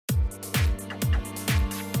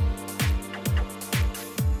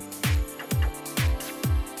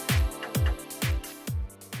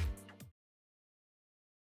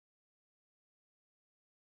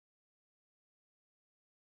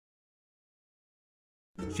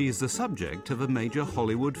She is the subject of a major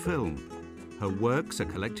Hollywood film. Her works are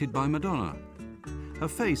collected by Madonna. Her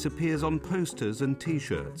face appears on posters and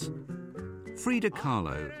T-shirts. Frida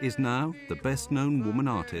Kahlo is now the best-known woman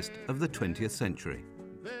artist of the 20th century.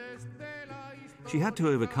 She had to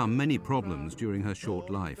overcome many problems during her short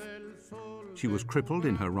life. She was crippled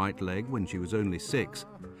in her right leg when she was only 6,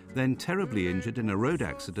 then terribly injured in a road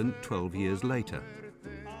accident 12 years later.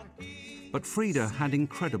 But Frida had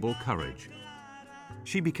incredible courage.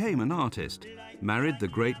 She became an artist, married the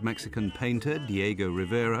great Mexican painter Diego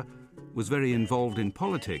Rivera, was very involved in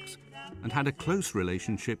politics, and had a close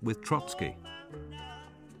relationship with Trotsky.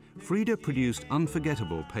 Frida produced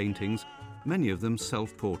unforgettable paintings, many of them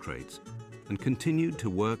self-portraits, and continued to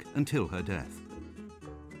work until her death.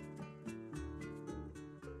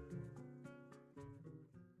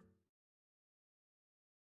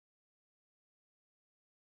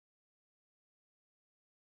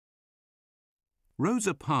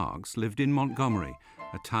 Rosa Parks lived in Montgomery,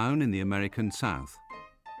 a town in the American South.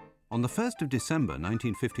 On the 1st of December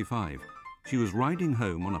 1955, she was riding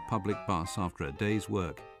home on a public bus after a day's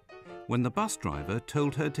work when the bus driver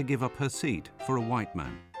told her to give up her seat for a white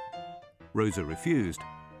man. Rosa refused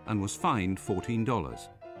and was fined $14.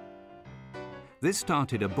 This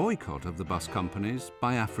started a boycott of the bus companies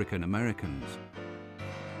by African Americans.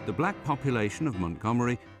 The black population of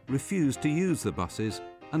Montgomery refused to use the buses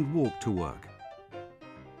and walked to work.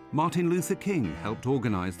 Martin Luther King helped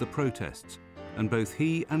organize the protests, and both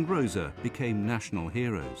he and Rosa became national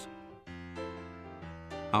heroes.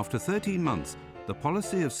 After 13 months, the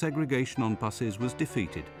policy of segregation on buses was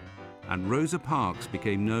defeated, and Rosa Parks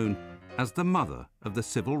became known as the mother of the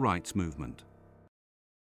civil rights movement.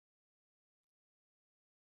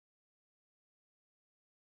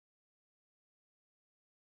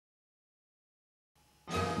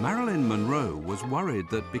 Marilyn Monroe was worried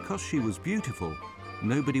that because she was beautiful,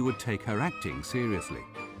 nobody would take her acting seriously.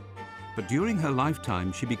 But during her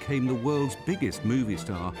lifetime, she became the world's biggest movie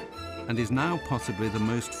star and is now possibly the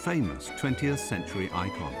most famous 20th century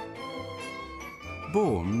icon.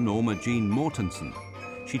 Born Norma Jean Mortensen,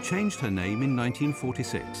 she changed her name in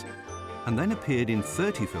 1946 and then appeared in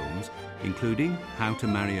 30 films, including How to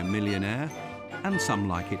Marry a Millionaire and Some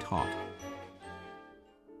Like It Hot.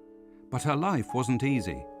 But her life wasn't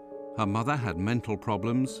easy. Her mother had mental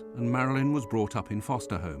problems and Marilyn was brought up in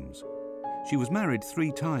foster homes. She was married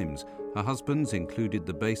 3 times. Her husbands included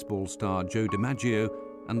the baseball star Joe DiMaggio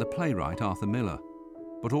and the playwright Arthur Miller,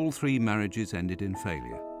 but all 3 marriages ended in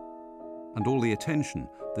failure. And all the attention,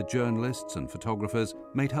 the journalists and photographers,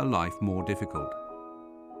 made her life more difficult.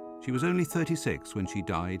 She was only 36 when she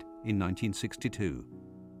died in 1962.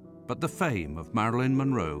 But the fame of Marilyn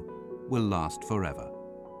Monroe will last forever.